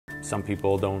Some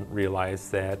people don't realize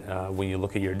that when you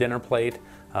look at your dinner plate,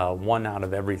 1 out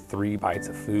of every 3 bites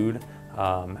of food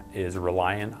is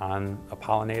reliant on a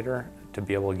pollinator to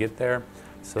be able to get there.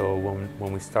 So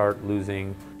when we start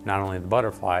losing not only the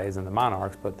butterflies and the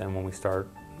monarchs, but then when we start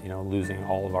losing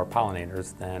all of our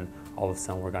pollinators, then all of a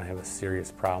sudden we're going to have a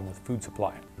serious problem with food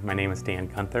supply. My name is Dan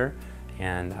Guenther,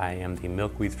 and I am the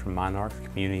Milkweeds for Monarchs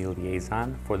Community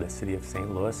Liaison for the City of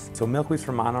St. Louis. So Milkweeds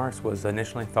for Monarchs was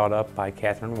initially thought up by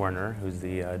Catherine Werner, who's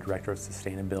the Director of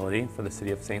Sustainability for the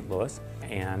City of St. Louis.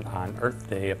 And on Earth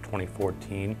Day of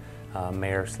 2014,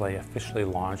 Mayor Slay officially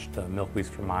launched the Milkweeds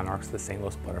for Monarchs, the St.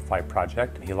 Louis Butterfly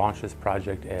Project. He launched this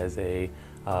project as a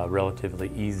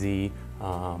relatively easy,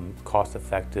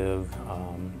 cost-effective,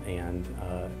 and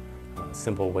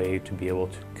simple way to be able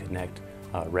to connect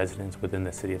residents within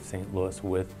the City of St. Louis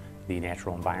with the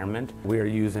natural environment. We are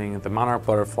using the monarch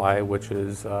butterfly, which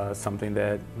is something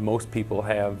that most people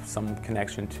have some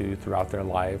connection to throughout their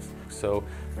lives. So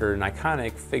they're an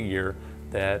iconic figure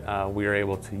that we are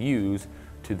able to use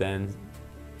to then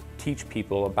teach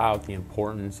people about the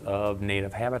importance of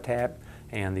native habitat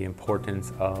and the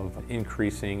importance of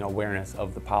increasing awareness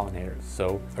of the pollinators.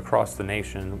 So across the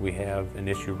nation, we have an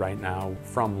issue right now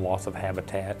from loss of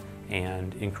habitat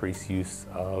and increased use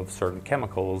of certain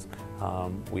chemicals.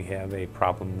 We have a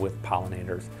problem with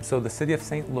pollinators. So the City of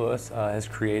St. Louis has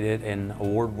created an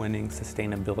award-winning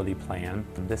sustainability plan.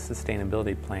 This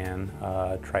sustainability plan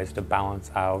tries to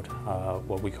balance out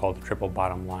what we call the triple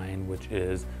bottom line, which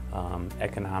is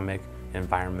economic,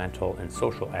 environmental, and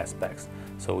social aspects.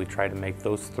 So we try to make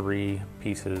those 3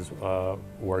 pieces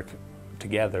work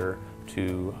together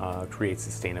to create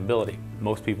sustainability.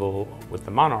 Most people with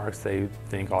the monarchs, they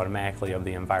think automatically of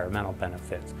the environmental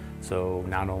benefits. So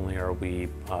not only are we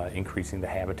increasing the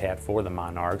habitat for the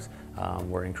monarchs,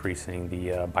 we're increasing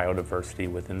the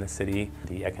biodiversity within the city.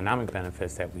 The economic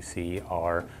benefits that we see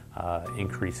are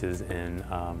increases in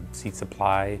seed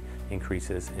supply,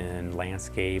 increases in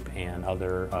landscape and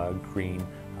other green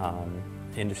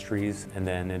industries, and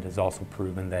then it is also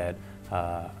proven that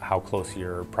how close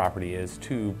your property is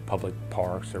to public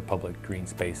parks or public green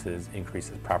spaces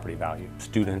increases property value.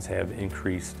 Students have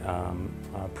increased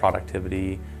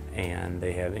productivity, and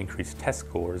they have increased test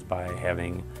scores by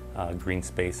having green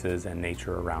spaces and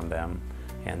nature around them,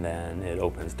 and then it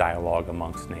opens dialogue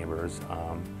amongst neighbors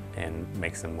and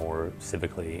makes them more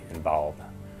civically involved.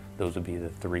 Those would be the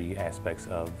 3 aspects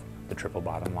of the triple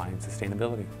bottom line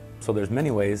sustainability. So there's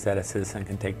many ways that a citizen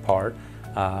can take part.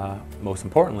 Most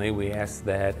importantly, we ask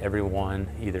that everyone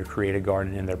either create a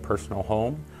garden in their personal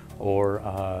home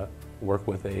or work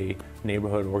with a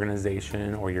neighborhood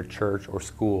organization or your church or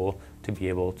school to be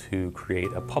able to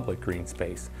create a public green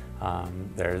space.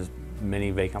 There's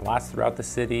many vacant lots throughout the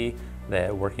city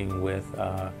that working with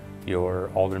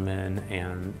your aldermen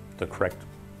and the correct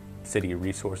city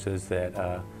resources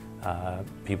that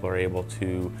people are able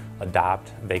to adopt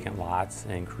vacant lots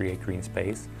and create green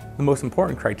space. The most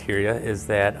important criteria is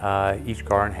that each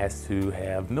garden has to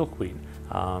have milkweed.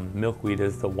 Milkweed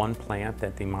is the one plant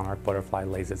that the monarch butterfly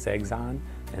lays its eggs on,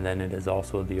 and then it is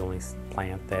also the only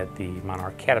plant that the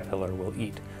monarch caterpillar will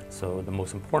eat. So the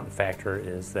most important factor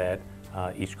is that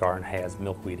each garden has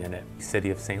milkweed in it. The City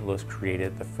of St. Louis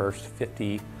created the first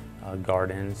 50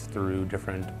 gardens through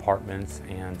different departments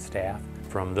and staff.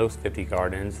 From those 50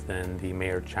 gardens, then the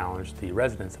mayor challenged the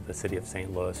residents of the City of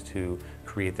St. Louis to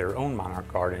create their own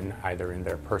monarch garden, either in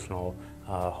their personal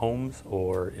homes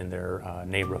or in their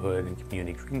neighborhood and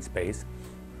community green space.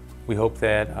 We hope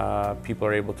that people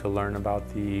are able to learn about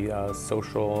the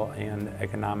social and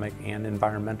economic and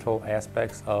environmental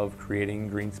aspects of creating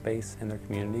green space in their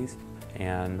communities.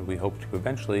 And we hope to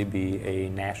eventually be a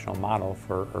national model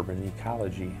for urban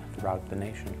ecology throughout the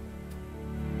nation.